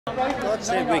God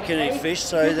said we can eat fish,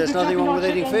 so there's nothing wrong with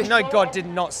eating fish. No, God did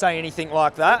not say anything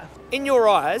like that. In your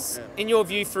eyes, in your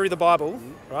view through the Bible,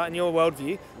 right, in your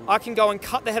worldview, I can go and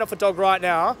cut the head off a dog right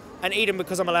now and eat him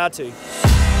because I'm allowed to.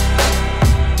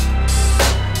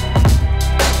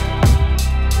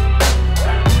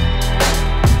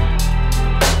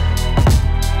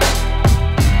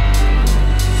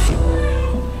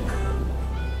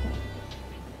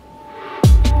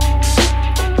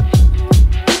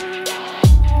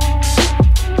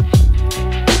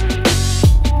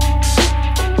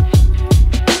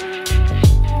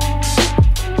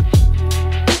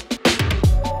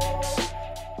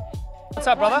 What's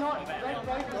up, brother?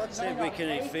 God said we can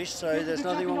eat fish, so there's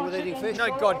nothing wrong with eating fish. No,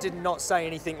 God did not say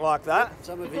anything like that.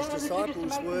 Some of his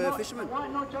disciples were fishermen.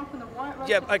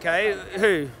 Yeah, okay,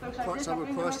 who? Some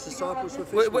of Christ's disciples were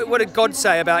fishermen. What did God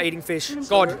say about eating fish?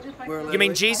 God. We're You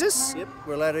mean Jesus? Yep,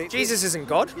 we're allowed to eat Jesus fish. isn't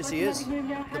God. Yes, he is.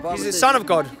 He's the Son of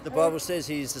God. The Bible says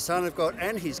he's the Son of God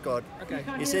and he's God. Okay.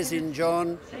 It says in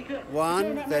John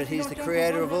 1 that he's the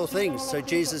creator of all things, so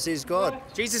Jesus is God.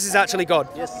 Jesus is actually God.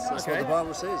 Yes, that's Okay. what the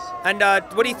Bible says. And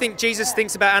what do you think Jesus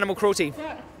thinks about animal cruelty?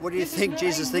 What do you think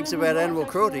Jesus thinks about animal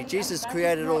cruelty? Jesus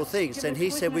created all things, and he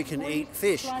said we can eat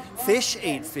fish. Fish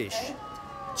eat fish.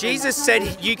 Jesus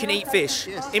said you can eat fish.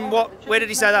 Yes. In what? Where did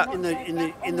he say that?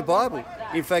 In the Bible.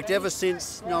 In fact, ever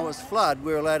since Noah's flood,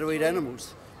 we're allowed to eat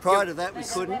animals. Prior to that, we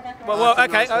couldn't. Well, After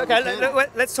okay, Noah's flood, we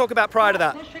can. let's talk about prior to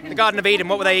that. The Garden of Eden,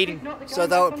 what were they eating? So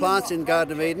they were plants in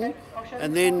Garden of Eden,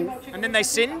 and then And then they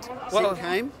sinned? sin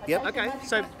came. Yep. Okay,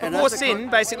 so And before as a sin,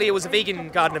 basically it was a vegan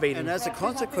Garden of And Eden. as a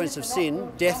consequence of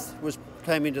sin, death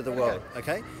came into the world.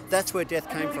 Okay, that's where death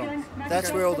came from.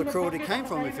 That's where all the cruelty came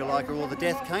from, if you like, or all the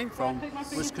death came from,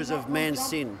 was because of man's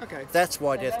sin. Okay. That's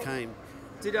why death came.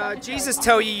 Did Jesus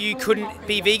tell you couldn't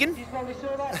be vegan?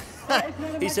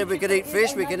 He said we could eat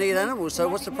fish, we can eat animals. So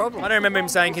what's the problem? I don't remember him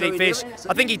saying he could So eat he fish. never-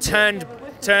 I think he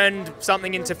turned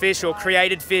something into fish or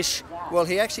created fish. Well,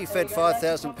 he actually fed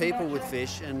 5,000 people with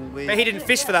fish, and But he didn't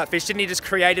fish for that fish, didn't he? Just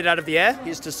create it out of the air?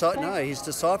 his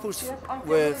disciples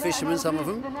were fishermen, some of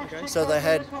them. So they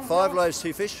had 5 loaves,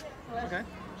 2 fish, Okay.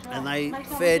 and they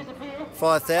fed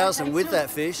 5,000 with that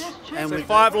fish. And So with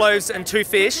 5 loaves and 2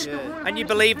 fish, Yeah. and you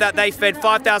believe that they fed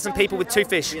 5,000 people with 2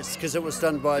 fish. yes, because it was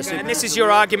done by a And this is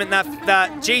your argument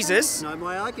that Jesus, No,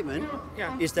 my argument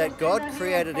Yeah. is that God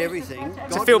created everything.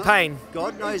 God feel pain.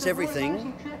 God knows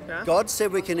everything. Yeah. God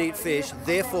said we can eat fish,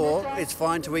 therefore it's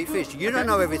fine to eat fish. You don't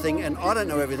know everything and I don't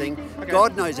know everything.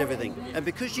 God knows everything. And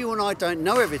because you and I don't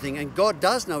know everything and God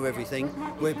does know everything,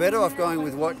 we're better off going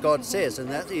with what God says, and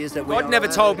that is that we God are never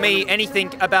allowed told to me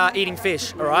anything about eating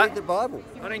fish, all read right? the Bible.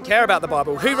 I don't care about the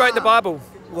Bible. Who wrote the Bible?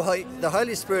 Well, the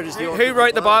Holy Spirit is the author Who of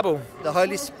wrote the Bible? The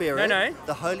Holy Spirit. No.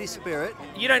 The Holy Spirit.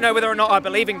 You don't know whether or not I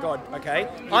believe in God, okay?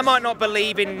 I might not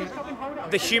believe in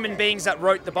the human beings that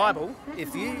wrote the Bible.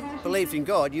 If you believed in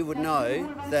God, you would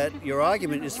know that your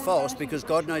argument is false because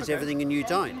God knows everything and you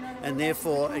don't. And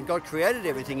therefore, and God created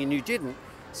everything and you didn't.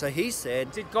 So he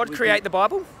said... Did God create the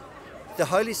Bible? The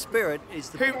Holy Spirit is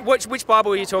the... Which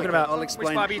Bible are you talking Okay, about? I'll explain.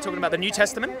 Which Bible are you talking about? The New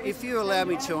Testament? If you allow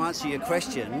me to answer your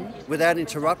question without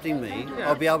interrupting me, Yeah.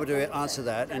 I'll be able to answer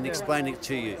that and explain it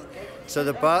to you. So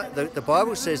the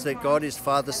Bible says that God is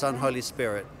Father, Son, Holy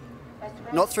Spirit.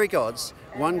 Not 3 gods,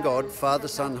 1 God, Father,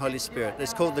 Son, Holy Spirit.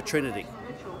 It's called the Trinity.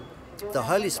 The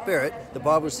Holy Spirit, the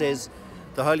Bible says,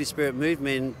 the Holy Spirit moved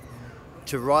men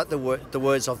to write the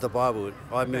words of the Bible.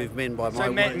 I move men by my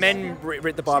So words. men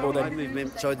writ the Bible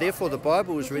then? So therefore the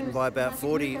Bible was written by about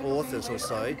 40 authors or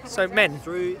so. So men.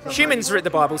 Through the Humans Holy writ the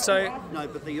Bible, so... No,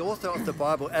 but the author of the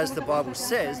Bible, as the Bible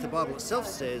says, the Bible itself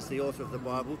says, the author of the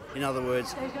Bible, in other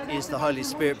words, is the Holy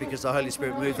Spirit, because the Holy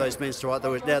Spirit moved those men to write the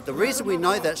words. Now, the reason we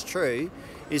know that's true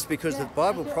is because the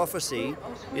Bible prophecy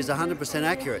is 100%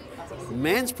 accurate.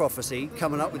 Man's prophecy,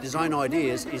 coming up with his own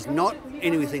ideas, is not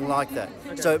anything like that.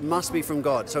 So it must be from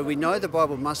God. So we know the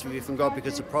Bible must be from God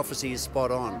because the prophecy is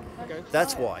spot on.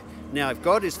 That's why. Now, if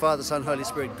God is Father, Son, Holy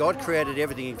Spirit, God created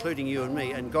everything, including you and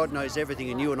me, and God knows everything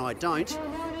and you and I don't,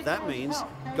 that means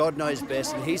God knows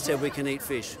best, and he said we can eat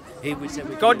fish.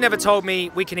 God never told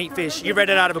me we can eat fish. You read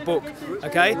it out of a book,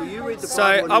 okay? Well, you read the So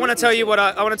Bible and I want to you tell you said-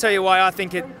 I want to tell you why I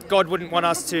think God wouldn't want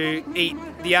us to eat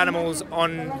the animals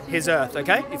on His earth,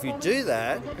 okay? If you do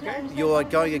that, you are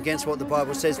going against what the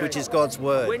Bible says, which is God's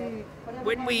word.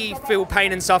 When we feel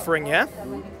pain and suffering, yeah,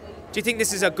 do you think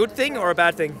this is a good thing or a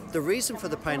bad thing? The reason for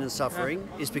the pain and suffering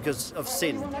is because of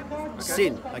sin.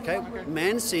 Sin, okay?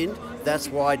 Man sinned, that's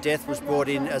why death was brought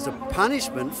in as a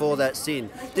punishment for that sin.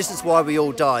 This is why we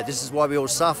all die. This is why we all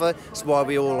suffer. This is why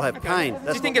we all have pain.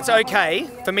 Do you think it's okay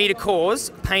for me to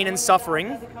cause pain and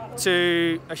suffering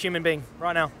to a human being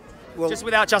right now? Well, just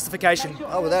without justification.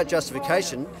 Oh, without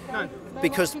justification? No.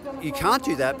 Because you can't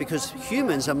do that because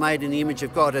humans are made in the image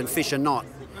of God and fish are not.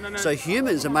 No. So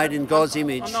humans are made in God's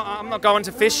image. I'm not going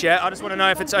to fish yet. I just want to know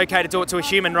if it's okay to do it to a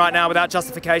human right now without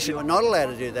justification. You're not allowed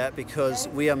to do that because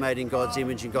we are made in God's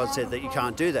image and God said that you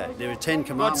can't do that. There are 10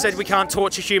 commandments. God said we can't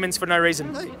torture humans for no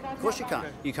reason. No, of course you can't.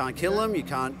 You can't kill them, you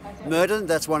can't murder them.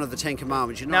 That's one of the 10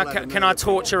 commandments. You're not Now, allowed to can I murder.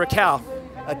 torture a cow?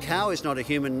 A cow is not a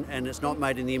human and it's not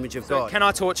made in the image of So God. can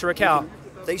I torture a cow?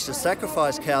 They used to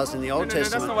sacrifice cows in the Old No,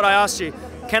 Testament. that's not what I asked you.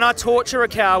 Can I torture a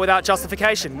cow without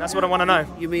justification? That's what I want to know.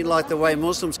 You mean like the way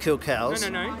Muslims kill cows?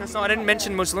 No. That's not. I didn't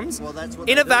mention Muslims. Well, that's what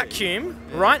In they a do. vacuum,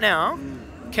 right now,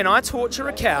 can I torture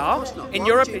a cow? Of course not. In Why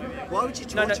your would you- opinion? Why would you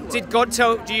No. torture one? Did God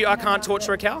tell you I can't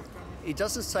torture a cow? It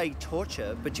doesn't say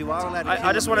torture, but you are allowed to kill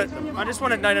I just them want and eat them. to. I just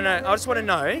want to. No. I just want to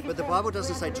know. But the Bible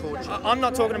doesn't say torture. I'm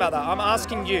not talking about that. I'm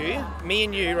asking you, me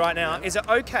and you right now, is it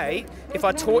okay if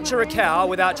I torture a cow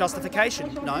without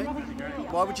justification? No?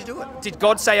 Why would you do it? Did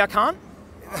God say I can't?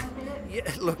 Yeah,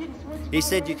 look, he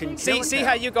said you can kill a See cow.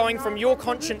 how you're going from your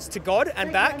conscience to God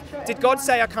and back? Did God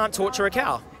say I can't torture a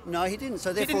cow? No, he didn't. So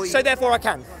He therefore, didn't, so therefore I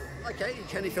can. okay, you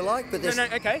can if you like, but No, there's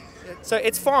okay. So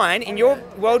it's fine in your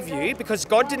worldview because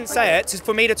God didn't say it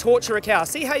for me to torture a cow.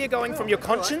 See how you're going from your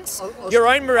conscience, I'll your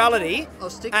own morality, I'll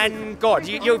stick and God.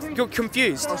 You're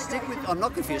confused. I'm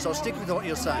not confused. I'll stick with what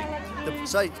you're saying.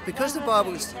 So because the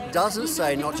Bible doesn't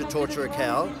say not to torture a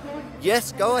cow,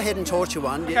 yes, go ahead and torture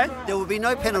one. Okay. There will be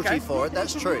no penalty Okay. for it.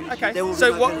 That's true. Okay. There will be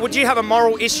So no what penalty. would you have a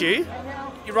moral issue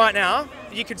right now?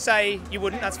 You could say you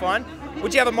wouldn't. That's fine.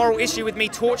 Would you have a moral issue with me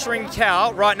torturing a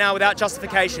cow right now without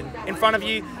justification in front of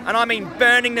you? And I mean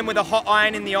burning them with a hot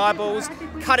iron in the eyeballs,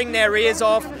 cutting their ears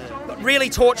off, really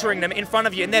torturing them in front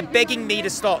of you, and they're begging me to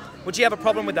stop. Would you have a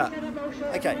problem with that?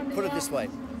 Okay, put it this way.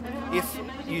 If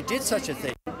you did such a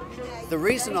thing, the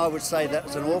reason I would say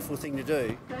that's an awful thing to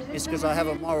do is because I have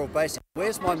a moral basis.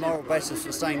 Where's my moral basis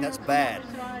for saying that's bad?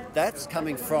 That's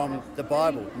coming from the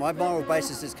Bible. My moral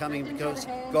basis is coming because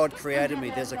God created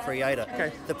me. There's a creator.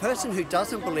 Okay. The person who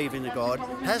doesn't believe in a God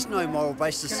has no moral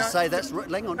basis to say that's right.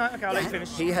 Hang on. No, okay, I'll let you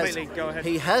finish. Completely, go ahead.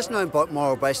 He has no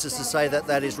moral basis to say that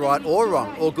that is right or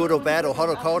wrong, or good or bad, or hot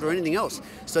or cold, or anything else.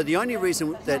 So the only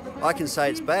reason that I can say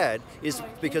it's bad is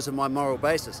because of my moral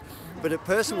basis. But a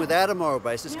person without a moral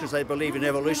basis, because they believe in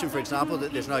evolution, for example,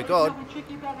 that there's no God,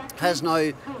 has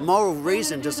no moral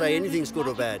reason to say anything's good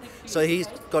or bad. So he's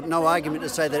got no argument to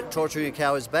say that torturing a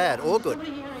cow is bad or good.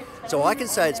 So I can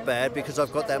say it's bad because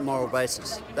I've got that moral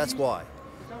basis. That's why.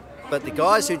 But the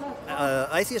guys who,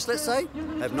 atheists, let's say,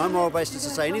 have no moral basis to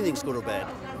say anything's good or bad.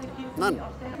 None.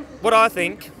 What I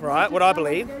think, right, what I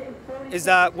believe, is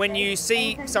that when you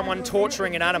see someone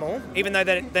torturing an animal, even though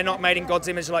they're not made in God's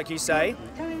image like you say,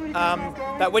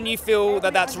 that when you feel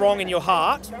that that's wrong in your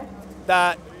heart,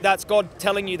 that's God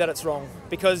telling you that it's wrong.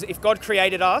 Because if God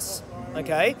created us,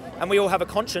 okay, and we all have a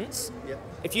conscience, Yep.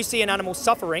 if you see an animal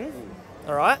suffering,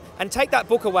 all right, and take that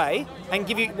book away and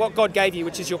give you what God gave you,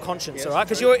 which is your conscience, Yes, all right?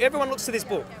 Because true. everyone looks to this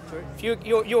book. True.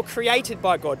 If you're created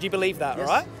by God. Do you believe that, Yes,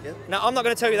 all right? yep. Now, I'm not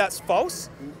going to tell you that's false,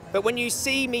 but when you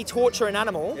see me torture an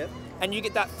animal, Yep. and you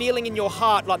get that feeling in your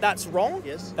heart like that's wrong,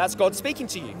 Yes. that's God speaking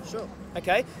to you. Sure.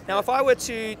 Okay. Now, if I were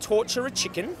to torture a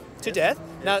chicken to death,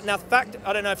 now, fact,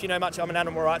 I don't know if you know much. I'm an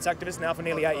animal rights activist now for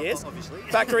nearly 8 years. Obviously.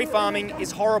 Factory farming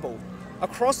is horrible.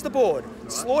 Across the board,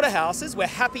 slaughterhouses where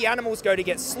happy animals go to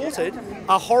get slaughtered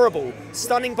are horrible.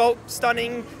 Stunning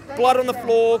blood on the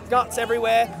floor, guts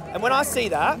everywhere. And when I see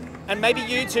that, and maybe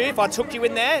you too, if I took you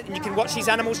in there and you can watch these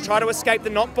animals try to escape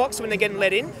the knockbox when they're getting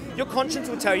let in, your conscience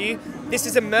will tell you this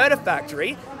is a murder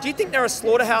factory. Do you think there are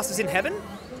slaughterhouses in heaven?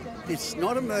 It's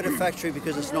not a murder factory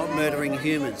because it's not murdering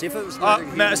humans. If it was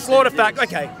murdering humans, Slaughter then it is.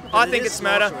 factory. Okay, But I it think is it's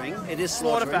murder. slaughtering. It is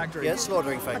Slaughter slaughtering. factory. Yeah,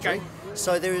 slaughtering factory. Okay.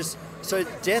 So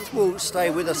death will stay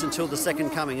with us until the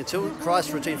second coming, until Christ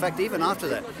returns. In fact, even after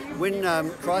that, when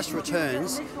Christ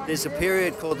returns, there's a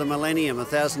period called the millennium,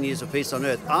 1,000 years of peace on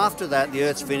earth. After that, the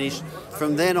earth's finished.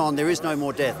 From then on, there is no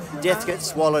more death. Death gets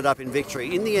swallowed up in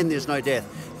victory. In the end, there's no death.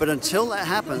 But until that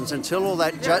happens, until all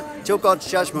that, till God's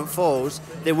judgment falls,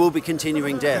 there will be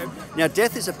continuing death. Now,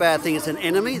 death is a bad thing. It's an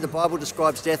enemy. The Bible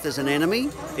describes death as an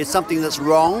enemy. It's something that's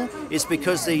wrong. It's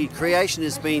because the creation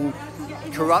has been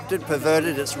corrupted,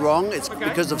 perverted. It's wrong. It's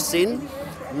because of sin.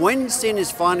 When sin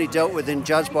is finally dealt with and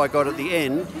judged by God at the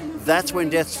end, that's when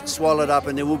death's swallowed up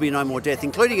and there will be no more death,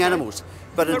 including animals.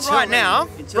 But right now, you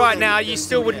there's still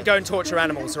still wouldn't death. go and torture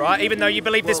animals, right? Even though you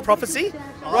believe this Well, prophecy.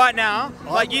 Right now,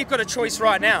 like you've got a choice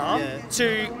right now Yeah.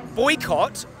 to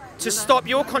boycott, to stop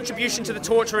your contribution to the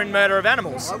torture and murder of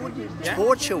animals. I wouldn't Yeah?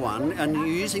 torture one, and you're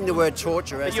using the word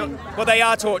torture as in, Well, they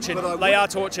are tortured. but I They would- are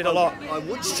tortured a lot. I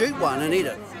would shoot one and eat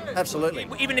it. Absolutely.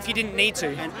 Even if you didn't need to.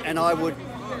 And I would.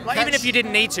 Like, even if you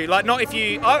didn't need to, like not if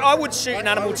you, I would shoot an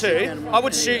animal too. I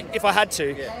would shoot if I had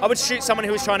to. Yeah. I would shoot someone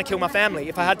who was trying to kill my family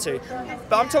if I had to.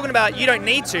 But I'm talking about you don't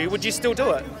need to. Would you still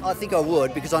do it? I think I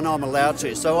would because I know I'm allowed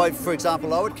to. So, for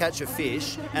example, I would catch a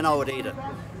fish and I would eat it.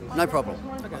 No problem.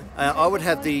 Okay. I would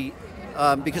have the.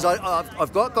 Because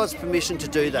I've got God's permission to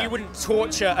do that. You wouldn't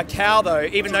torture a cow though,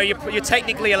 even though you're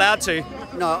technically allowed to.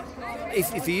 No.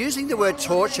 If you're using the word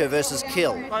torture versus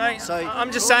kill,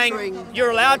 I'm just saying you're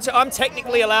allowed to. I'm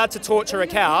technically allowed to torture a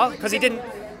cow because he didn't.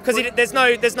 There's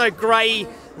no grey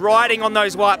writing on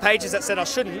those white pages that said I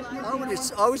shouldn't.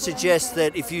 I would suggest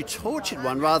that if you tortured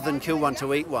one rather than kill one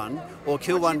to eat one, or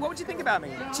kill one. What would you think about me?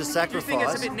 To sacrifice. Do you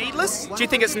think it's a bit needless? Do you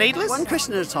think it's needless? One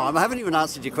question at a time. I haven't even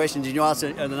answered your question. Did you answer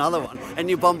another one? And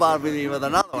you bombard me with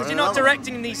another one. Because you're not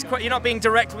directing these. You're not being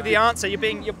direct with the answer.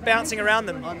 You're bouncing around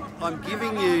them. I'm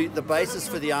giving you the basis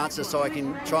for the answer so I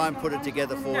can try and put it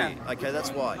together for you. Okay, that's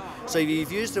why. So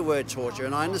you've used the word torture,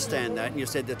 and I understand that. And you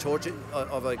said the torture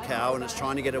of a cow, and it's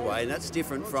trying to get away, and that's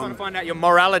different from. Trying to find out your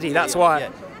morality. That's why.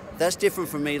 Yeah. That's different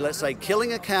from me, let's say,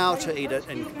 killing a cow to eat it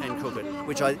and cook it,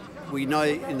 which we know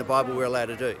in the Bible we're allowed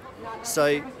to do.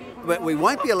 So, but we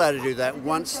won't be allowed to do that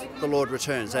once the Lord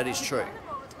returns, that is true.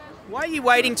 Why are you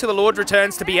waiting till the Lord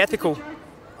returns to be ethical?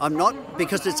 I'm not,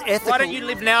 because it's ethical. Why don't you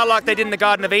live now like they did in the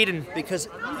Garden of Eden? Because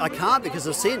I can't, because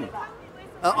of sin.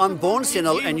 I'm born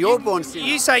sinner and you're born sinner.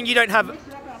 You're saying you don't have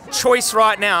choice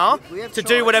right now to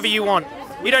do whatever you want?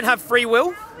 You don't have free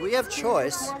will? We have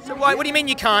choice. So what do you mean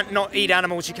you can't not eat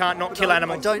animals, you can't not kill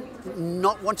animals? I don't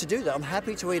not want to do that. I'm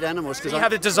happy to eat animals. because you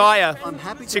have a desire I'm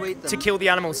happy to eat them. to kill the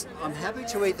animals. I'm happy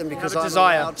to eat them because I'm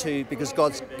allowed to, because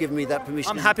God's given me that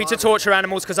permission. I'm happy to torture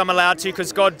animals because I'm allowed to,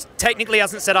 because God technically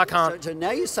hasn't said I can't. So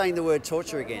now you're saying the word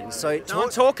torture again. So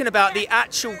I'm talking about the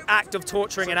actual act of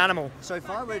torturing an animal. So if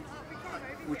I were,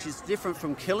 which is different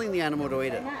from killing the animal to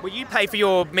eat it. Well, you pay for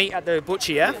your meat at the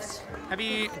butcher, yeah? Yes.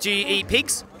 Do you eat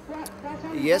pigs?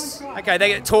 Yes. Okay, they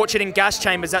get tortured in gas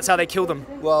chambers. That's how they kill them.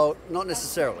 Well, not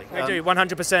necessarily. They do,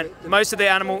 100%. Most of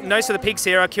the pigs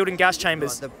here are killed in gas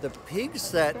chambers. Right, the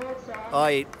pigs that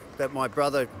I eat, that my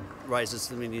brother raises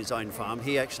them in his own farm,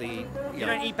 he actually... You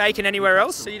don't eat bacon anywhere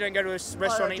else? So you don't go to a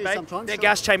restaurant and eat bacon? Sometimes. They're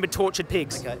gas chamber tortured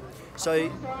pigs. Okay.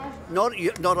 So, not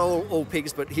all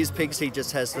pigs, but his pigs, he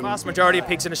just has them... The vast majority of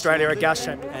pigs in Australia are gas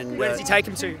chamber. And, where does he take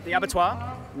them to? The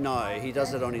abattoir? No, he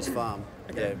does it on his farm.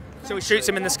 Okay. Yeah. So he shoots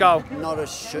them in the skull? No, he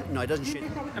doesn't shoot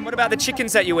them. And what about the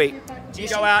chickens that you eat? Do you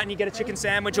go out and you get a chicken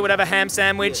sandwich or whatever, ham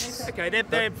sandwich? Yes. Okay,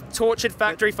 they're tortured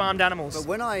factory farmed animals. But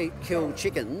when I kill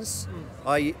chickens,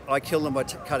 I kill them by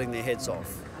cutting their heads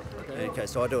off. Okay,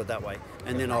 so I do it that way.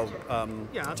 And then I'll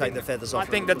take the feathers off. I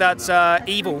think that's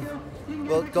evil.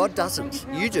 Well, God doesn't.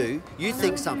 You do. You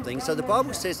think something. So the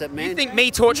Bible says that man... You think me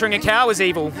torturing a cow is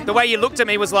evil. The way you looked at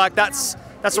me was like, that's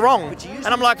wrong. And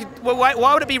I'm like, well,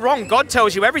 why would it be wrong? God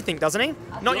tells you everything, doesn't he?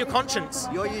 Not your conscience.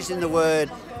 You're using the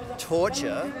word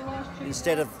torture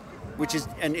instead of... Which is,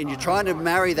 and you're trying to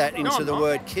marry that into the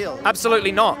word kill.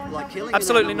 Absolutely not. Like killing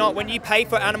Absolutely not. When you pay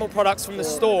for animal products from the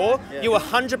store, you're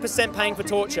 100% paying for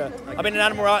torture. Okay. I've been an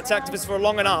animal rights activist for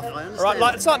long enough. Right?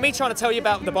 Like, it's like me trying to tell you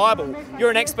about the Bible. You're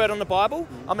an expert on the Bible.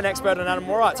 I'm an expert on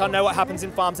animal rights. I know what happens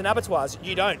in farms and abattoirs.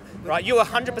 You don't. Right? You're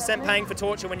 100% paying for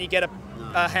torture when you get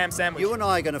a ham sandwich. You and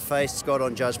I are going to face God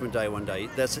on Judgment Day one day.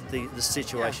 That's the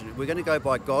situation. Yeah. We're going to go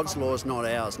by God's laws, not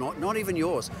ours. Not even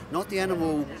yours. Not the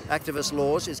animal activist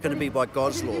laws. It's going to be by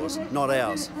God's laws, not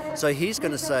ours. So he's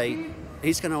going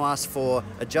to ask for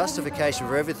a justification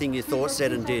for everything you thought,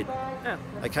 said and did. Yeah.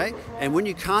 Okay? And when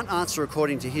you can't answer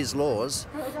according to his laws,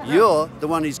 you're the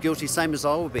one who's guilty, same as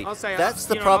I will be. That's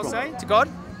the problem. I'll say to God?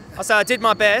 I'll say I did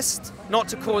my best not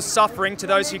to cause suffering to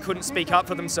those who couldn't speak up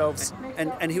for themselves.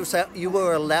 And he'll say, you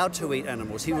were allowed to eat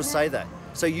animals. He will say that.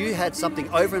 So you had something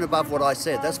over and above what I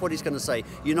said. That's what he's going to say.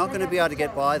 You're not going to be able to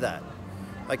get by that.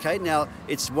 Okay, now,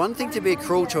 it's one thing to be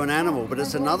cruel to an animal, but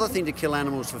it's another thing to kill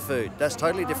animals for food. That's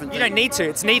totally different thing. You don't need to.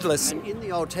 It's needless. And in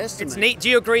the Old Testament... Do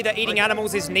you agree that eating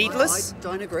animals is needless? I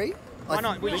don't agree. Why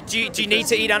not? Do you need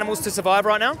to eat animals to survive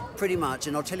right now? Pretty much,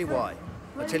 and I'll tell you why.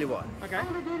 Okay.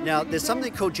 Now, there's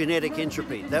something called genetic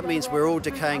entropy. That means we're all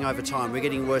decaying over time. We're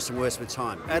getting worse and worse with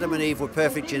time. Adam and Eve were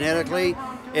perfect genetically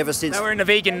ever since... They were in the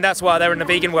vegan, that's why they were in the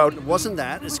vegan world. It wasn't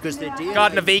that. It's because their DNA...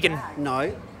 Garden of vegan.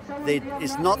 No,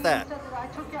 it's not that.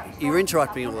 You're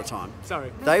interrupting all the time.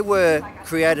 Sorry. They were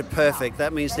created perfect.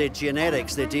 That means their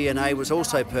genetics, their DNA was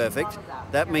also perfect.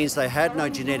 That means they had no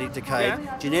genetic decay.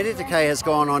 Yeah. Genetic decay has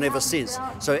gone on ever since.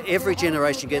 So every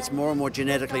generation gets more and more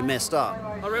genetically messed up.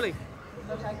 Oh, really?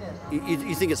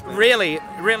 You think it's... Really?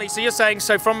 So you're saying,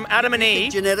 so from Adam and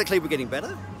Eve... Genetically we're getting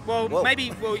better? Well,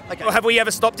 maybe. Well, okay. Have we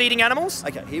ever stopped eating animals?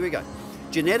 Okay, here we go.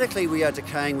 Genetically, we are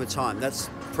decaying with time. That's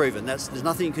proven. There's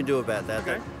nothing you can do about that.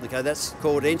 Okay. That's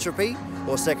called entropy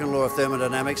or second law of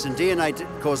thermodynamics, and DNA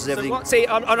causes everything. See,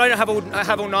 I don't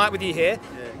have all night with you here.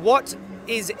 Yeah. What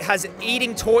has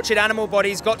eating tortured animal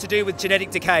bodies got to do with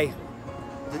genetic decay?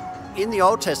 In the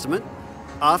Old Testament,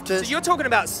 after... So you're talking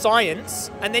about science,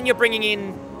 and then you're bringing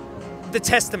in the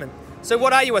Testament. So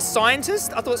what are you, a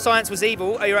scientist? I thought science was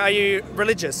evil. Are you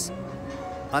religious?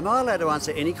 Am I allowed to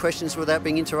answer any questions without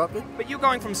being interrupted? But you're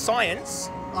going from science.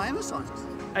 I am a scientist.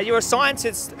 Are you a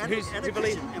scientist And a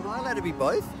Christian. Am I allowed to be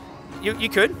both? You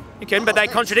could, but they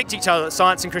contradict each other,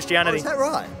 science and Christianity. Oh, is that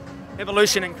right?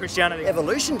 Evolution and Christianity.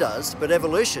 Evolution does, but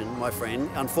evolution, my friend,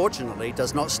 unfortunately,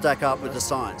 does not stack up with the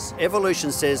science.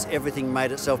 Evolution says everything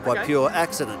made itself by pure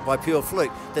accident, by pure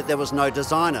fluke, that there was no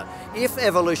designer. If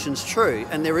evolution's true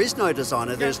and there is no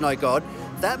designer, there's no God,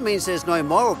 that means there's no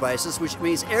moral basis, which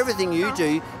means everything you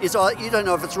do is, you don't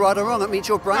know if it's right or wrong. It means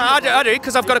your brain... No, I do,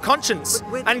 because I've got a conscience.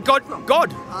 And God.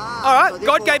 All right, so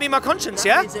God gave me my conscience,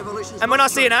 yeah? And when I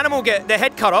see an animal get their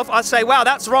head cut off, I say, wow,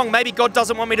 that's wrong. Maybe God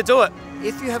doesn't want me to do it.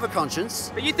 If you have a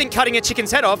conscience... But you think cutting a chicken's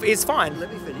head off is fine.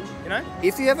 Let me finish. You know?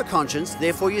 If you have a conscience,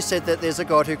 therefore you said that there's a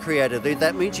God who created you,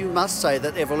 that means you must say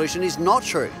that evolution is not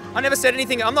true. I never said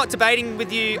anything. I'm not debating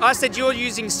with you. I said you're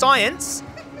using science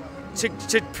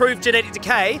to prove genetic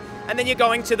decay, and then you're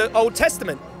going to the Old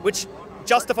Testament, which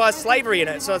justifies slavery in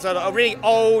it. So it's a really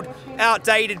old,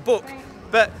 outdated book.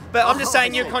 But I'm just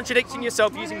saying you're contradicting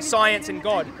yourself using science and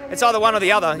God. It's either one or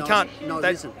the other. No, you can't. No, it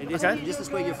isn't. It isn't. Okay. This is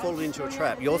where you've fallen into a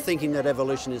trap. You're thinking that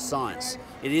evolution is science.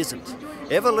 It isn't.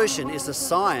 Evolution is the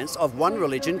science of one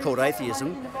religion called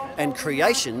atheism, and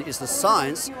creation is the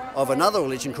science of another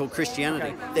religion called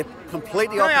Christianity. Okay. They're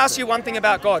completely opposite. Can I ask you one thing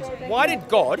about God? Why did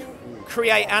God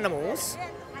create animals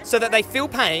so that they feel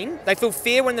pain, they feel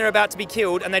fear when they're about to be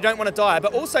killed, and they don't want to die,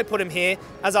 but also put them here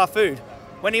as our food?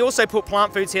 When he also put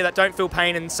plant foods here that don't feel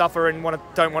pain and suffer and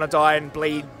don't want to die and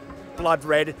bleed blood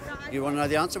red. You want to know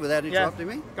the answer without interrupting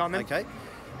me? Go on then. Okay.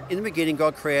 In the beginning,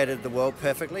 God created the world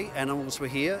perfectly. Animals were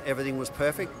here. Everything was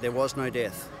perfect. There was no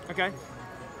death. Okay.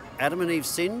 Adam and Eve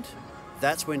sinned.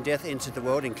 That's when death entered the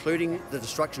world, including the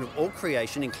destruction of all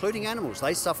creation, including animals.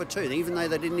 They suffered too, even though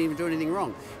they didn't even do anything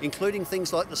wrong, including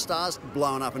things like the stars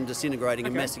blowing up and disintegrating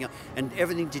and messing up, and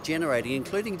everything degenerating,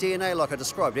 including DNA, like I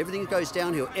described. Everything goes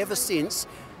downhill ever since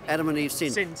Adam and Eve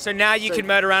sinned. So now you can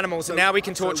murder animals, and now we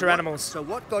can torture animals. So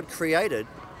what God created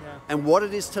and what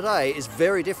it is today is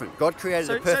very different. God created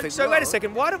a perfect world. So wait a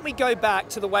second, why don't we go back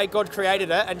to the way God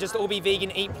created it and just all be vegan,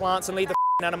 eat plants, and leave the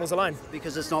animals alone?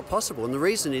 Because it's not possible, and the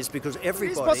reason is because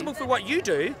everybody... It is possible for what you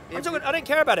do. I don't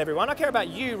care about everyone, I care about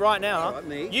you right now. Right,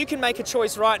 me. You can make a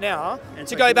choice right now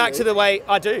to go back to the way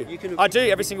I do. I do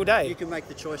every single day. You can make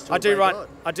the choice to obey God.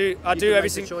 I do every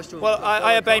single... Well,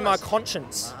 I obey my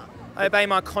conscience. I obey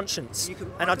my conscience,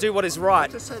 and I do what is right.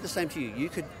 I could say the same to you.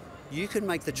 You could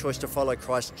make the choice to follow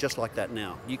Christ just like that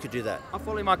now. You could do that. I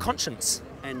follow my conscience.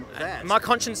 And my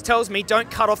conscience tells me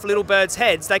don't cut off little birds'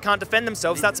 heads. They can't defend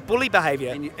themselves. That's bully behaviour.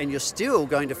 And you're still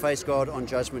going to face God on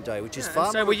Judgment Day, which is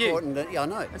far more important than... Yeah, I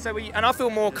know. And I feel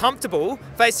more comfortable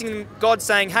facing God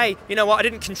saying, hey, you know what, I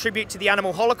didn't contribute to the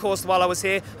animal holocaust while I was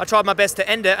here. I tried my best to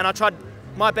end it, and I tried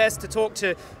my best to talk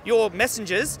to your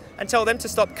messengers and tell them to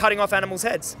stop cutting off animals'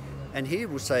 heads. And he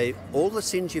will say, all the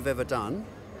sins you've ever done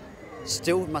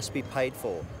still must be paid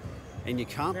for. And you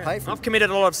can't pay for them. I've committed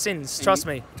a lot of sins, trust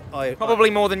me. Probably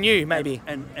more than you, maybe.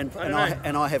 And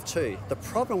I have too. The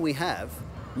problem we have,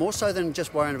 more so than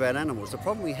just worrying about animals, the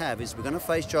problem we have is we're going to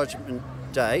face Judgment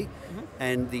Day,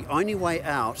 and the only way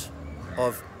out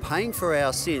of paying for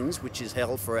our sins, which is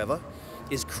hell forever,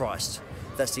 is Christ.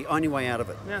 That's the only way out of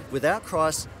it. Yeah. Without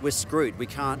Christ, we're screwed. We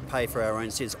can't pay for our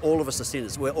own sins. All of us are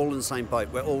sinners. We're all in the same boat.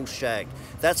 We're all shagged.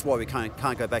 That's why we can't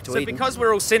go back to Eden. So because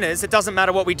we're all sinners, it doesn't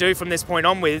matter what we do from this point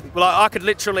on with. Well, I could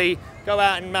literally go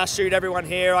out and mass shoot everyone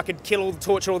here. I could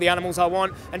torture all the animals I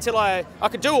want. Until I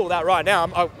could do all that right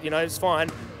now. It's fine.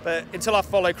 But until I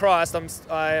follow Christ, I'm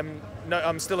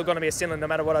still going to be a sinner no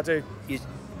matter what I do.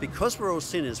 Because we're all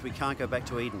sinners, we can't go back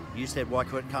to Eden. You said, why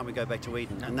can't we go back to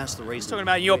Eden? And that's the reason. Talking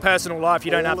about your personal life, you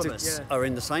don't have to. All of us are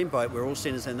in the same boat. We're all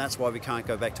sinners, and that's why we can't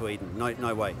go back to Eden.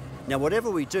 No way. Now,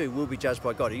 whatever we do, we'll be judged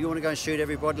by God. If you want to go and shoot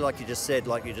everybody, like you just said,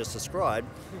 like you just described,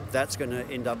 that's going to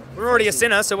end up... We're already a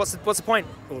sinner, so what's the point?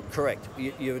 Well, correct.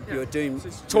 You're doing...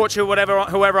 Torture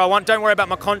whoever I want. Don't worry about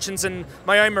my conscience and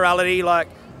my own morality. Like,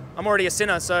 I'm already a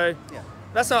sinner, so... Yeah.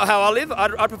 That's not how I live.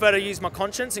 I prefer to use my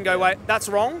conscience and go, wait, that's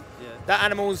wrong. Yeah. That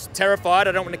animal's terrified.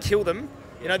 I don't want to kill them.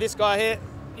 You know, this guy here,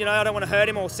 I don't want to hurt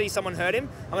him or see someone hurt him.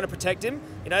 I'm going to protect him.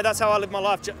 That's how I live my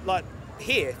life, like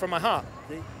here, from my heart.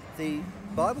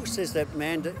 Bible says that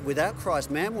without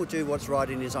Christ, man will do what's right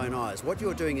in his own eyes. What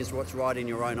you're doing is what's right in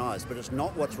your own eyes, but it's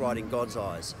not what's right in God's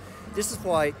eyes. This is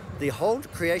why the whole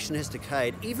creation has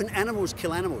decayed. Even animals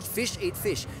kill animals. Fish eat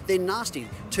fish. They're nasty.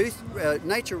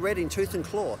 Nature red in tooth and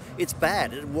claw. It's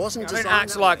bad. It wasn't designed. I don't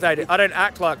act like they do. I don't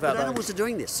act like that. But animals are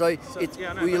doing this. So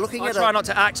we're looking at. I try not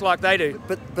to act like they do.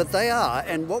 But they are.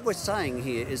 And what we're saying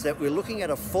here is that we're looking at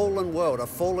a fallen world, a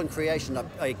fallen creation,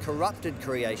 a corrupted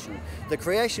creation. The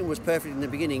creation was perfect in the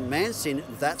beginning. Man sinned.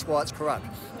 That's why it's corrupt.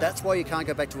 That's why you can't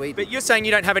go back to Eden. But you're saying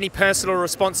you don't have any personal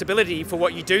responsibility for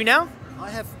what you do now? I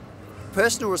have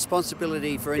personal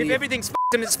responsibility for any. If everything's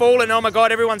f***ed and it's fallen, oh my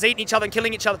God, everyone's eating each other and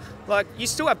killing each other, like, you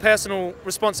still have personal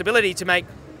responsibility to make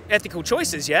ethical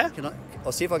choices, yeah?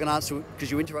 I'll see if I can answer, because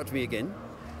you interrupted me again.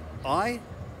 I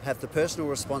have the personal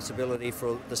responsibility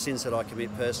for the sins that I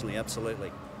commit personally,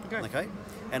 absolutely. Okay?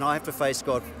 And I have to face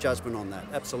God's judgment on that,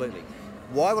 absolutely.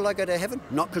 Why will I go to heaven?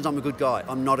 Not because I'm a good guy.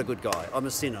 I'm not a good guy. I'm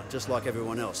a sinner, just like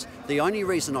everyone else. The only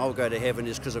reason I'll go to heaven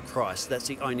is because of Christ. That's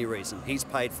the only reason. He's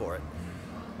paid for it.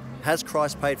 Has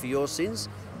Christ paid for your sins?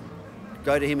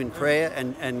 Go to him in prayer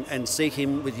and seek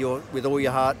him with all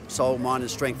your heart, soul, mind and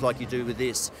strength like you do with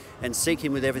this. And seek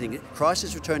him with everything. Christ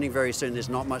is returning very soon. There's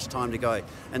not much time to go.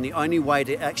 And the only way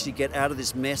to actually get out of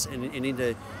this mess and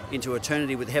into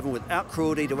eternity with heaven without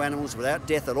cruelty to animals, without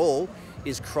death at all,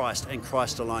 is Christ and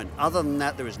Christ alone. Other than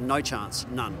that, there is no chance,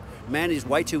 none. Man is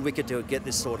way too wicked to get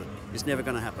this sorted. It's never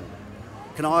going to happen.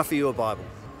 Can I offer you a Bible?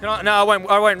 No,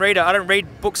 I won't read it. I don't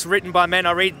read books written by men.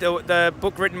 I read the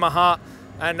book written in my heart.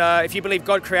 And if you believe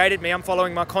God created me, I'm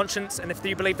following my conscience. And if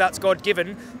you believe that's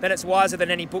God-given, then it's wiser than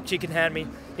any book you can hand me.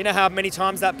 You know how many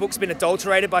times that book's been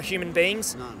adulterated by human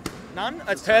beings? None. None?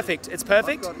 It's perfect. It's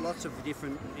perfect? I've got lots of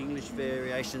different English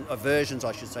versions,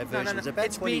 I should say. Versions. About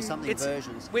 20-something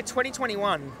versions. We're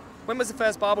 2021. When was the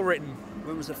first Bible written?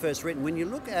 When was it first written? When you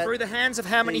look at... Through the hands of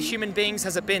how many human beings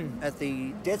has it been? At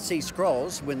the Dead Sea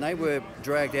Scrolls, when they were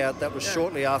dragged out, that was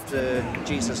shortly after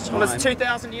Jesus' time. Well, it's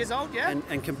 2,000 years old, yeah?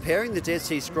 And comparing the Dead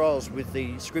Sea Scrolls with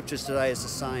the scriptures today is the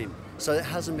same. So it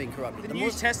hasn't been corrupted. The New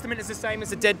Testament is the same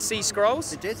as the Dead Sea Scrolls?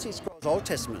 The Dead Sea Scrolls, Old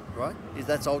Testament, right?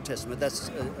 That's Old Testament.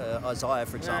 That's Isaiah,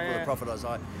 for example, the prophet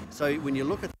Isaiah. So when you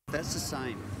look at that, that's the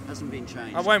same. It hasn't been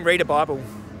changed. I won't read a Bible.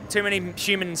 Too many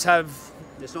humans have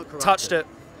touched it.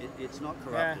 It's not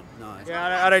corrupted, no.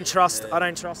 Yeah, I don't trust it.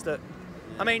 Yeah.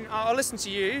 I mean, I'll listen to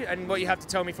you and what you have to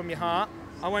tell me from your heart.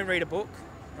 I won't read a book,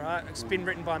 right? It's been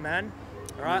written by man,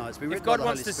 right? No, it's been written if God by the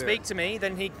wants Holy to Spirit. speak to me,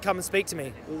 then he can come and speak to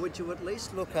me. Well, would you at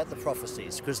least look at the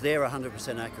prophecies, because they're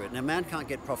 100% accurate. Now, man can't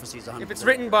get prophecies 100%. If it's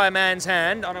written by a man's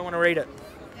hand, I don't want to read it.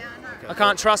 I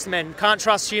can't trust men. Can't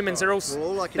trust humans. They're all.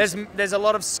 There's a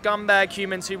lot of scumbag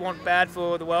humans who want bad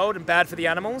for the world and bad for the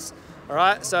animals. All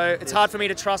right, so it's hard for me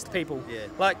to trust people. Yeah.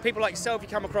 Like people like yourself, you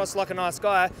come across like a nice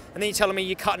guy, and then you're telling me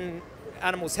you're cutting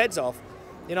animals' heads off.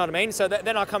 You know what I mean? So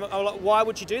then I'm like, why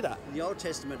would you do that? In the Old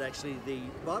Testament, actually, the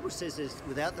Bible says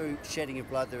without the shedding of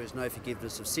blood, there is no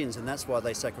forgiveness of sins, and that's why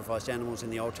they sacrificed animals in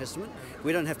the Old Testament.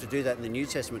 We don't have to do that in the New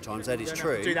Testament times. That is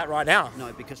true. Have to do that right now.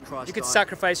 No, because Christ. You could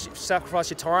sacrifice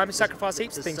your time, sacrifice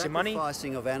heaps of things, your money. The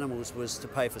sacrificing of animals was to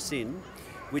pay for sin,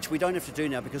 which we don't have to do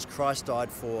now because Christ died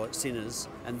for sinners,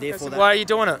 and therefore why are you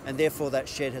doing it? And therefore that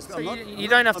shed has. So you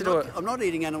don't have to do it. I'm not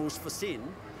eating animals for sin.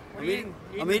 I'm eating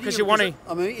because you want to.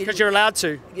 Because you're allowed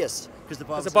to. Yes, because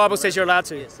the Bible says you're allowed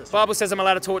to. Yes, the Bible says I'm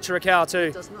allowed to torture a cow too.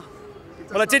 It does not.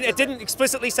 Well, it didn't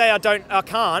explicitly say I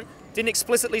can't. Didn't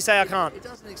explicitly say I can't. It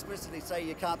doesn't explicitly say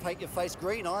you can't paint your face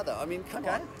green either. I mean, come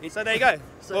on. So there you go.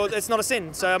 Well, it's not a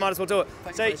sin, so I might as well do it.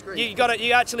 So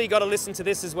you actually got to listen to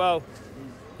this as well.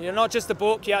 You're not just the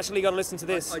book, you actually got to listen to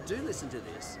this. I do listen to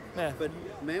this, yeah. But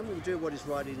man will do what is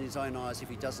right in his own eyes if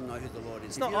he doesn't know who the Lord is.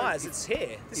 It's not eyes, it's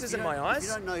here. This isn't my eyes. If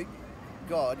you don't know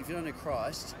God, if you don't know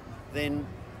Christ, then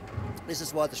this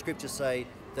is why the scriptures say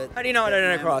that... How do you know I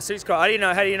don't know Christ? Who's Christ? How do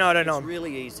you know I don't know him? It's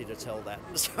really easy to tell that.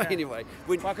 So anyway...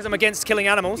 Why? Because I'm against killing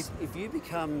animals? If you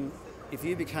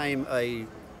became a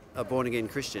born-again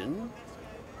Christian,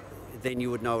 then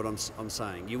you would know what I'm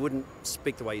saying. You wouldn't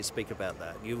speak the way you speak about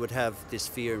that. You would have this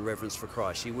fear and reverence for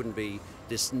Christ. You wouldn't be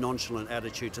this nonchalant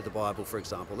attitude to the Bible, for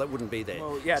example. That wouldn't be there.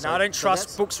 Well, yeah, I don't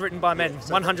trust books written by men,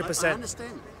 100%. I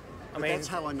understand. I mean, that's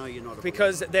how I know you're not a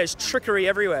because believer. There's trickery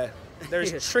everywhere.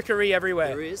 There's trickery everywhere.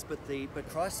 There is, but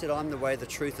Christ said, "I'm the way, the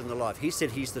truth, and the life." He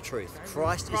said He's the truth.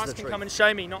 Christ is the truth. Christ can come and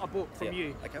show me, not a book from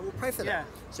you. Okay, well, pray for that.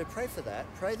 So pray for that.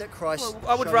 Pray that Christ.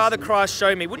 Well, I would rather Christ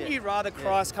show me. Wouldn't you rather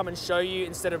Christ come and show you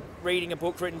instead of reading a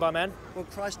book written by man? Well,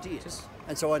 Christ did.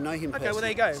 And so I know him personally. Okay, well, there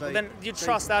you go. So, well, then you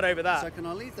trust that over that. So can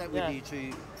I leave that with you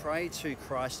to pray to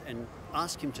Christ and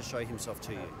ask him to show himself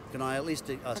to you? Can I at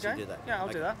least ask you to do that? Yeah, I'll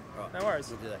do that. Right. No worries.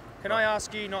 We'll do that. Can I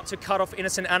ask you not to cut off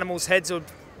innocent animals' heads or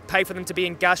pay for them to be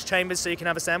in gas chambers so you can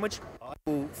have a sandwich? I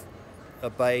will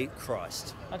obey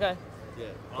Christ. Okay. Yeah.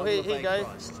 Well, here you go.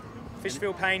 Christ. Fish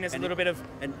feel pain. There's a little bit of...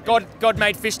 and God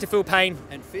made fish to feel pain.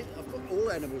 And all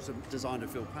animals are designed to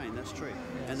feel pain. That's true.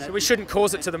 And So we shouldn't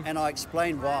cause it to them. And I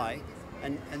explain why.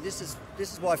 And this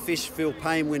is why fish feel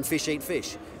pain when fish eat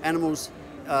fish. Animals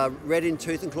red in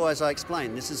tooth and claw, as I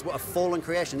explained. This is what a fallen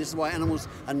creation. This is why animals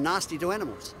are nasty to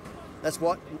animals. That's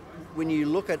what, when you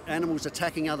look at animals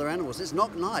attacking other animals, it's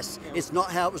not nice. It's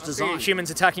not how it was designed.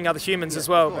 Humans attacking other humans as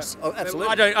well. Of course. Oh,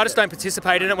 absolutely. I just don't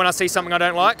participate in it when I see something I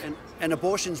don't like. And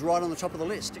abortion's right on the top of the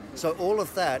list. So all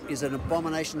of that is an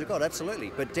abomination to God,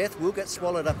 absolutely. But death will get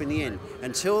swallowed up in the end.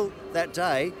 Until that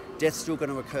day, death's still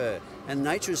going to occur. And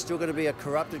nature is still going to be a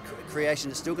corrupted creation.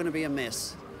 It's still going to be a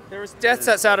mess. There is death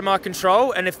that's out of my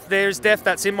control, and if there's death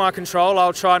that's in my control,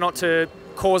 I'll try not to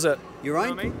cause it. Your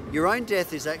own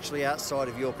death is actually outside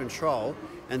of your control,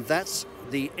 and that's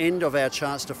the end of our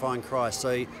chance to find Christ.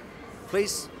 So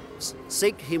please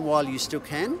seek him while you still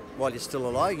can, while you're still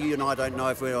alive. You and I don't know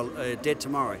if we're dead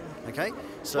tomorrow, okay?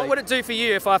 So what would it do for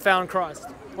you if I found Christ?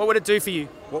 What would it do for you?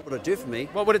 What would it do for me?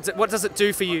 What does it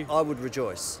do for you? I would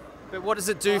rejoice. But what does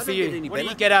it do for you? What do you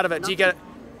better. get out of it? Nothing. Do you get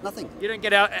Nothing. You don't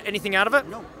get anything out of it?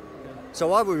 No.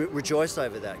 So I would rejoice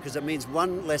over that because it means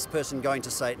one less person going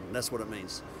to Satan. That's what it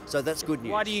means. So that's good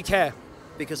news. Why do you care?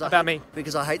 Because me?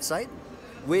 Because I hate Satan.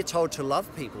 We're told to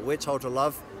love people. We're told to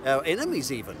love our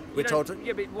enemies even. We're told to.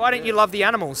 Yeah, but why don't you love the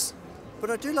animals?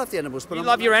 But I do love the animals. But you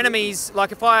love your enemies.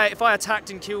 Like if I attacked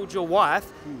and killed your wife,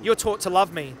 you're taught to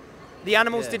love me. The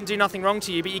animals didn't do nothing wrong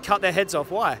to you, but you cut their heads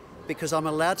off. Why? Because I'm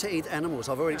allowed to eat animals.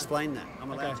 I've already explained that.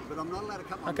 I'm allowed to, but I'm not allowed to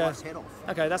cut my wife's head off.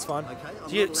 Okay, that's fine.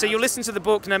 Okay. So you listen to the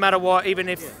book no matter what, even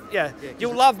if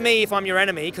you'll love me if I'm your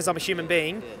enemy because I'm a human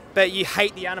being, but you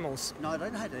hate the animals. No, I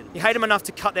don't hate animals. You hate them enough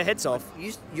to cut their heads off.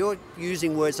 You're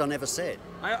using words I never said.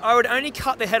 I would only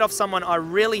cut the head off someone I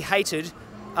really hated.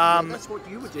 That's what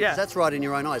you would do. Yeah. That's right in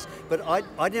your own eyes. But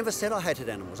I never said I hated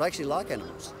animals. I actually like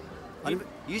animals.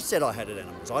 You said I hated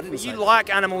animals. I didn't say you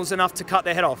like animals enough to cut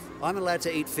their head off. I'm allowed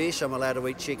to eat fish. I'm allowed to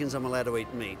eat chickens. I'm allowed to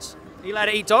eat meat. Are you allowed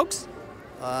to eat dogs?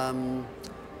 The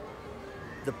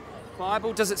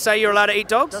Bible, does it say you're allowed to eat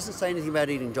dogs? Doesn't say anything about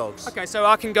eating dogs. Okay, so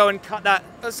I can go and cut that.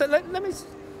 So let me.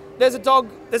 There's a dog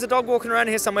walking around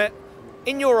here somewhere.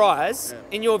 In your eyes,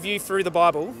 in your view through the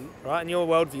Bible, right, in your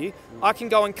worldview, I can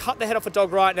go and cut the head off a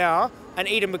dog right now and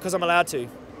eat him because I'm allowed to.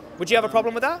 Would you have a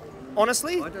problem with that?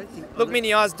 Honestly? I don't think... Look me in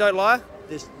the eyes, don't lie.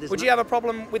 Would you have a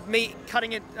problem with me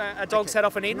cutting a dog's head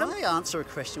off and eating them? Can I answer a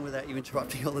question without you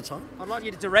interrupting all the time? I'd like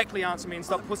you to directly answer me and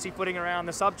stop pussyfooting around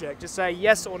the subject. Just say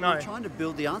yes or no. I'm trying to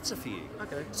build the answer for you.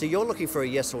 Okay. So you're looking for a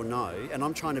yes or no, and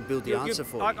I'm trying to build the answer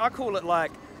for you. I call it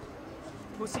like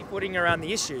pussyfooting around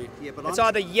the issue. Yeah, but it's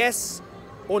either yes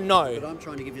or no. But I'm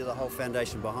trying to give you the whole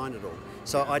foundation behind it all.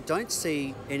 So I don't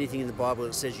see anything in the Bible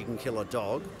that says you can kill a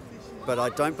dog. But I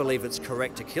don't believe it's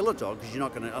correct to kill a dog because you're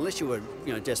not going to, unless you were,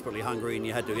 desperately hungry and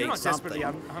you had to eat something. You're not desperately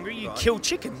hungry. You kill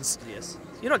chickens. Yes.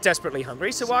 You're not desperately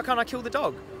hungry, so why can't I kill the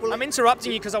dog? Well, I'm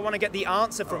interrupting you because I want to get the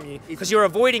answer from you. Because you're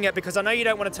avoiding it because I know you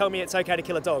don't want to tell me it's okay to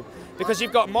kill a dog. Because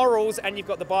you've got morals and you've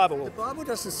got the Bible. The Bible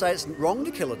doesn't say it's wrong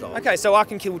to kill a dog. Okay, so I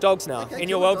can kill dogs now in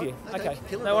your worldview. Okay,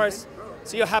 no worries.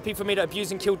 So you're happy for me to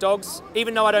abuse and kill dogs,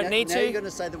 even though I don't need to? Now you're going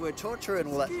to say the word torture and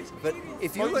all that. But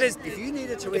if you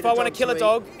needed to eat if I want to kill a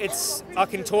dog, I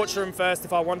can torture him first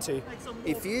if I want to.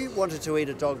 If you wanted to eat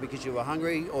a dog because you were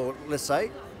hungry, or let's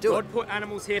say, do it. God put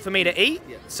animals here for me to eat,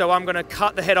 so I'm going to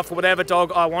cut the head off of whatever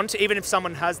dog I want to, even if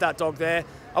someone has that dog there.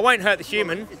 I won't hurt the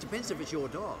human. Well, it depends if it's your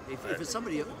dog. If it's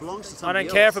somebody that belongs to somebody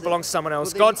else. I don't care if it belongs to someone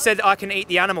else. God said I can eat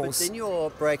the animals. But then you're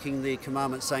breaking the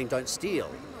commandment saying don't steal.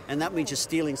 And that means you're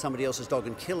stealing somebody else's dog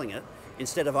and killing it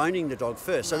instead of owning the dog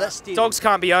first. So that's stealing. Dogs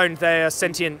can't be owned. They are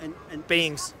sentient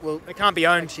beings. Well, they can't be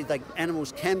owned. Actually,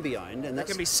 animals can be owned. And they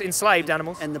can be enslaved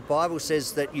animals. And the Bible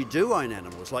says that you do own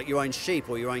animals, like you own sheep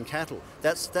or you own cattle.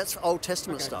 That's Old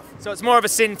Testament stuff. So it's more of a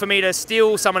sin for me to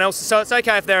steal someone else's. So it's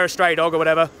okay if they're a stray dog or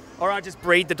whatever. Or I just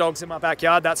breed the dogs in my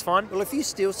backyard, that's fine. Well, if you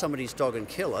steal somebody's dog and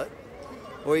kill it,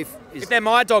 or if they're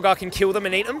my dog, I can kill them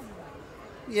and eat them?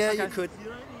 Yeah, you could.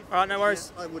 All right, no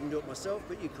worries. Yeah, I wouldn't do it myself,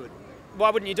 but you could. Why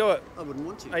wouldn't you do it? I wouldn't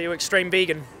want to. Are you extreme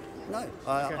vegan? No,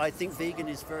 I think vegan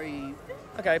is very...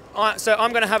 Okay, so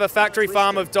I'm going to have a factory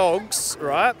farm of dogs,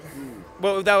 right?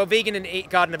 Well, they were vegan in the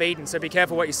Garden of Eden, so be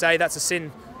careful what you say, that's a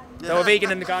sin. They were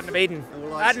vegan in the Garden of Eden.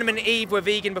 Adam and Eve were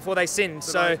vegan before they sinned,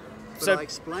 so But I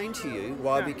explained to you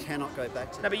why we cannot go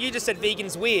back to that. No, but you just said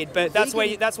vegan's weird, but that's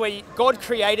where God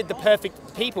created the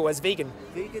perfect people as vegan.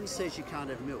 Vegan says you can't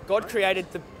have milk. God created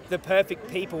the perfect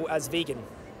people as vegan.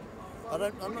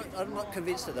 I'm not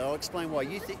convinced of that. I'll explain why.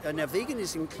 You think now vegan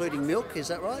is including milk, is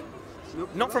that right?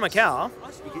 Milk Not from a cow.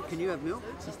 Can you have milk?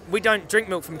 We don't drink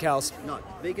milk from cows. No,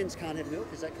 vegans can't have milk,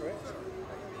 is that correct?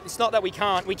 It's not that we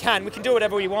can't. We can do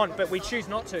whatever we want, but we choose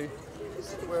not to.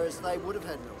 Whereas they would have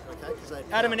had milk, okay? Because they had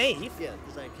Adam cows. and Eve? Yeah,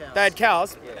 because they had cows. They had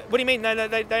cows? Yeah. What do you mean?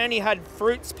 They only had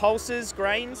fruits, pulses,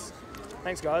 grains?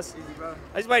 Thanks, guys.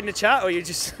 Are you waiting to chat, or you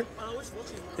just...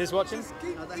 Just watching?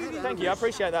 No, they had Thank you, I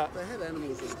appreciate that. They had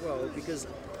animals as well, because...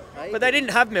 But they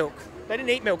didn't have milk. They didn't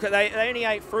eat milk. They only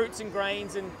ate fruits and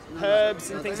grains and herbs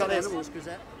and things like this. Animals, because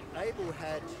Abel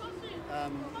had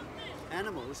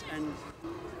animals and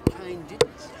Cain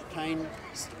didn't. Cain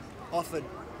offered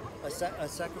a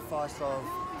sacrifice of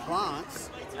plants,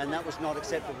 and that was not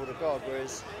acceptable to God,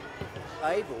 whereas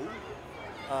Abel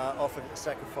offered a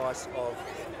sacrifice of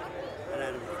an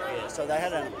animal. Yeah, so they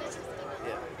had animals.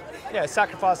 Yeah,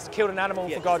 sacrificed, killed an animal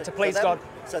for God, to please God.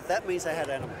 So that means they had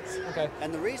animals. Okay.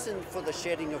 And the reason for the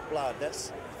shedding of blood,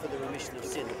 that's for the remission of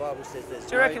sin. The Bible says there's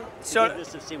Do you reckon,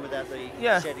 forgiveness of sin without the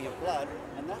shedding of blood,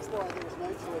 and that's why there was no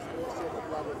choice but to shed the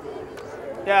blood of the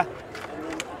animals. Yeah. And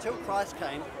then until Christ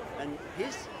came, and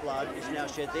his blood is now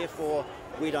shed, therefore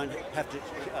we don't have to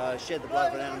shed the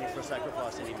blood of an animal for a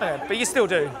sacrifice anymore. Okay, but you still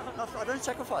do. No, I don't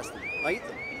sacrifice them. I eat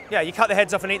them. Yeah, you cut their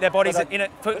heads off and eat their bodies in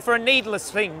it for a needless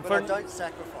thing. But I don't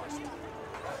sacrifice them.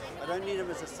 I don't need them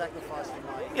as a sacrifice for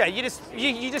my... Yeah, you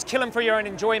just kill them for your own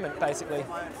enjoyment, basically. For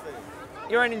my own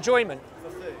food. Your own enjoyment. For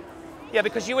food. Yeah,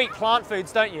 because you eat plant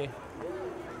foods, don't you?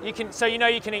 You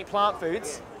can eat plant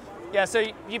foods. Yeah, so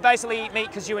you basically eat meat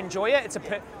because you enjoy it.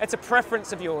 It's a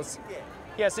preference of yours. Yeah.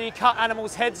 Yeah, so you cut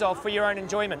animals' heads off for your own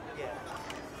enjoyment. Yeah.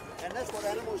 And that's what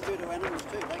animals do to animals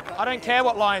too. They cut I don't care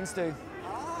what lions do.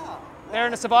 They're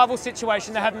in a survival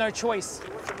situation. They have no choice.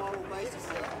 What's the moral basis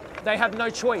of that? They have no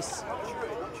choice. Not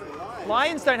true.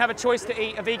 Lions don't have a choice to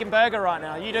eat a vegan burger right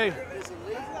now. You do.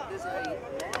 There's a lion.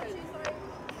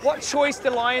 What choice do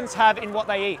lions have in what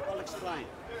they eat? I'll explain.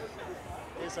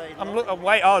 There's a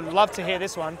I'd love to hear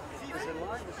this one. There's a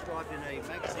lion described in a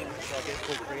magazine which I get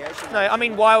called Creation. No, I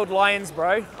mean wild lions,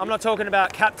 bro. I'm not talking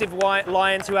about captive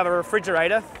lions who have a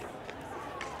refrigerator.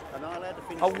 Am I allowed to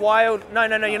finish?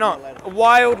 No, you're not.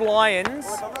 Wild lions.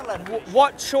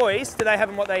 What choice do they have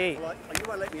in what they eat? Well, you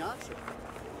won't let me answer.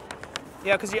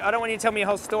 Yeah, because I don't want you to tell me your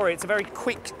whole story. It's a very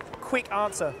quick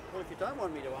answer. Well, if you don't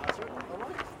want me to answer it, I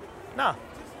won't. No.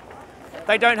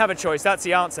 They don't have a choice. That's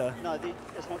the answer. No,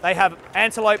 that's not They have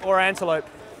antelope or antelope.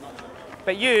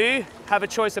 But you have a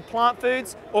choice of plant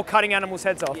foods or cutting animals'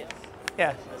 heads off. Yes.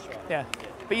 Yeah. That's right. Yeah.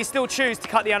 But you still choose to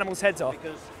cut the animals' heads off.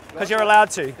 Because you're allowed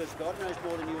to. Because God knows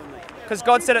more than you and me. Because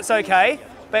God said it's okay,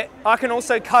 but I can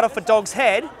also cut off a dog's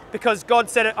head because God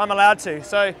said it, I'm allowed to.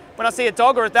 So when I see a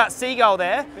dog or that seagull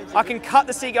there, I can cut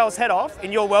the seagull's head off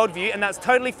in your worldview, and that's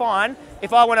totally fine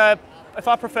if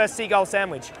I prefer seagull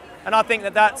sandwich. And I think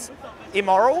that that's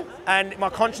immoral, and my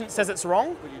conscience says it's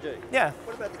wrong. Well, you do. Yeah.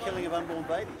 What about the killing of unborn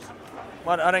babies?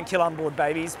 Well, I don't kill unborn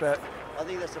babies, but... I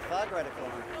think that's a far greater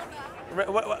crime.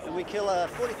 And we kill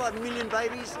 45 million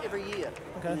babies every year.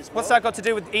 Okay. What's that got to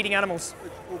do with eating animals?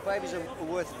 Well, babies are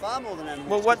worth far more than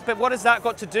animals. Well, what has that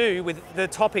got to do with the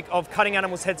topic of cutting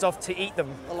animals' heads off to eat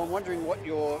them? Well, I'm wondering what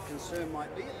your concern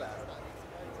might be about it.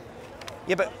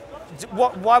 Yeah, but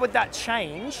why would that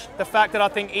change the fact that I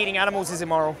think eating animals is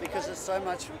immoral? Because it's so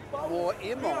much more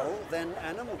immoral than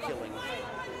animal killing.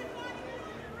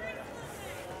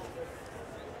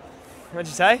 What'd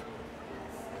you say?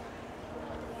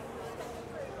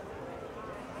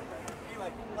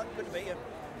 Anyway, good to meet you.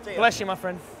 See ya. Bless you, my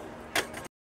friend.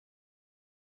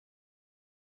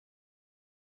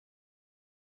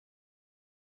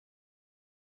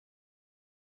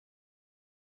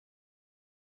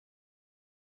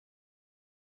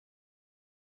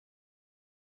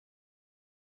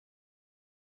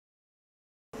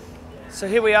 So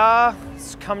here we are,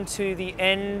 it's come to the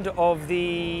end of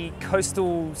the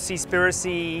coastal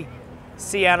Seaspiracy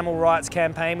sea animal rights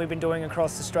campaign we've been doing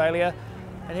across Australia.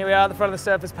 And here we are at the front of the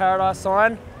Surfers Paradise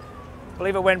sign. I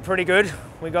believe it went pretty good.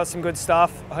 We got some good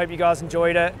stuff. I hope you guys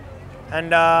enjoyed it.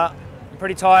 And I'm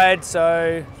pretty tired,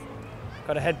 so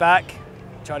got to head back,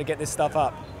 try to get this stuff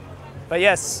up. But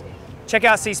yes, check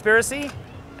out Seaspiracy,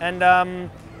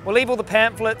 and we'll leave all the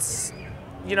pamphlets,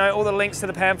 all the links to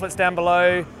the pamphlets down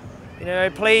below.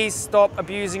 Please stop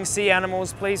abusing sea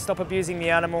animals, please stop abusing the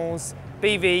animals,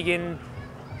 be vegan,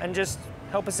 and just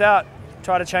help us out,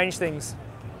 try to change things.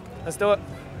 Let's do it.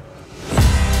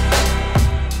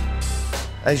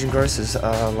 Asian grocers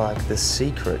are like the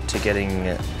secret to getting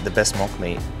the best mock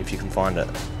meat, if you can find it.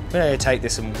 We're going to take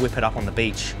this and whip it up on the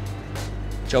beach,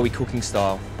 Joey cooking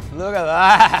style. Look at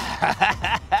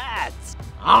that!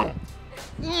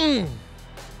 Mmm.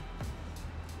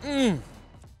 Mmm.